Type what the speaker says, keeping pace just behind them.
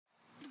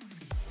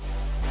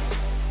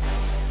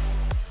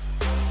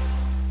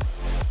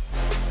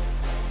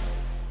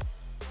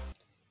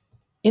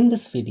In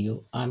this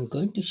video, I'm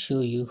going to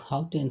show you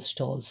how to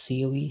install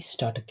CoE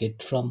Starter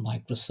Kit from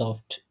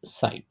Microsoft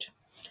site.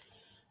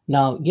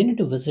 Now, you need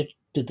to visit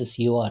to this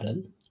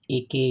URL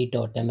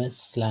aka.ms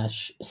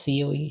slash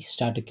CoE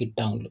Starter Kit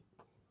download.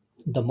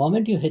 The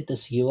moment you hit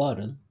this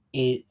URL,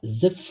 a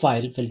zip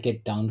file will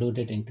get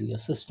downloaded into your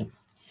system.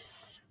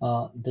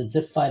 The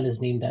zip file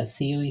is named as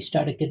CoE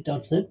Starter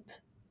Kit.zip,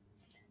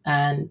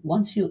 and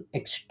once you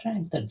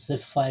extract that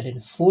zip file in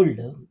a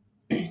folder,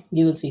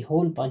 you will see a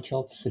whole bunch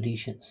of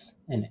solutions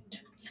in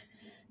it.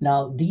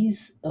 Now, the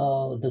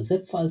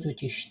zip files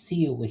which you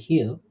see over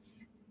here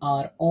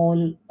are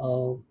all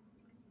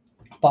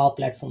Power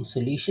Platform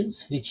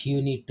solutions which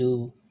you need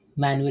to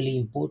manually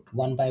import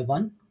one by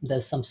one.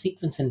 There's some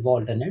sequence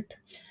involved in it,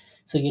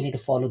 so you need to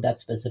follow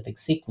that specific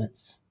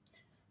sequence.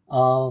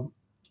 Uh,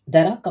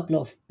 there are a couple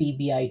of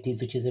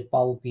PBIT, which is a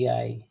Power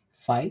BI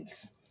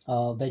files,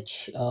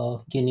 which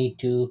you need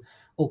to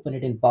open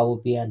it in Power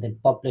BI and then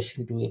publish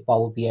into a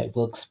Power BI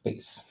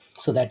workspace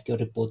so that your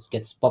report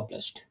gets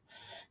published.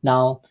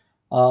 Now,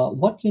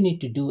 what you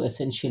need to do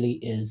essentially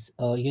is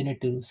you need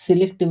to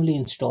selectively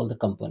install the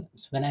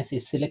components. When I say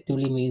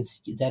selectively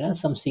means there are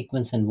some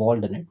sequence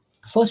involved in it.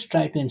 First,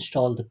 try to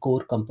install the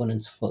core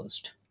components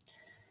first.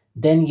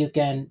 Then you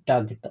can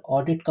target the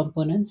audit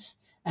components,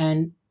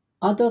 and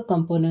other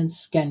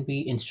components can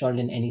be installed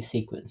in any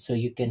sequence. So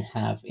you can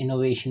have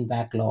innovation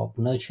backlog,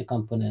 nurture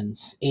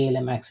components,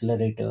 ALM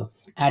accelerator,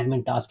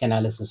 admin task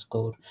analysis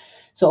core.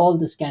 So all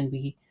this can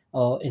be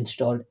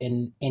installed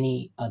in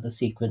any other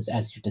sequence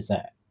as you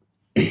desire.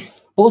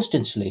 Post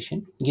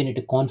installation, you need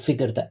to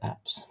configure the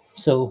apps.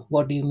 So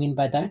what do you mean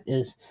by that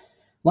is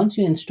once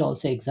you install,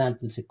 say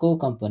examples, say core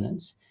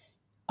components,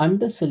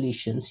 under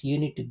solutions, you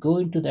need to go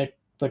into that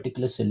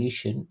particular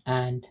solution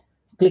and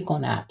click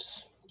on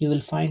apps. You will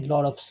find a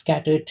lot of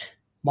scattered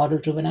model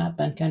driven app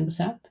and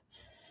canvas app.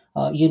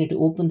 You need to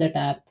open that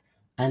app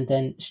and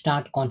then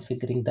start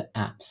configuring the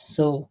apps.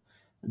 So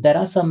there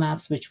are some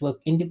apps which work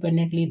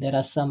independently. There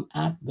are some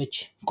apps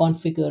which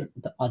configure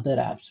the other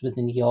apps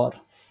within your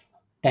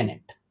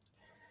tenant.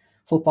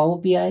 For Power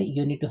BI,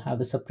 you need to have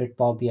a separate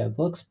Power BI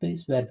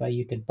workspace whereby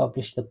you can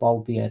publish the Power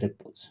BI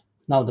reports.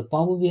 Now, the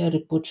Power BI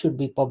report should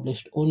be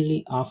published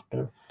only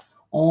after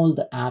all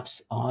the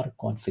apps are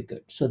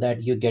configured so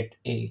that you get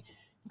a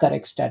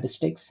correct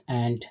statistics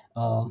and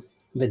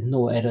with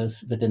no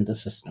errors within the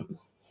system.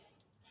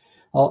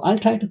 I'll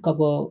try to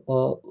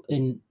cover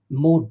in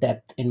more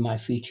depth in my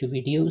future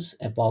videos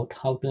about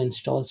how to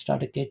install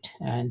starter kit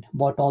and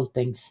what all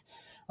things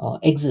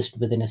exist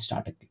within a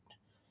starter kit.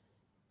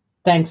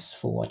 Thanks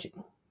for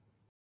watching.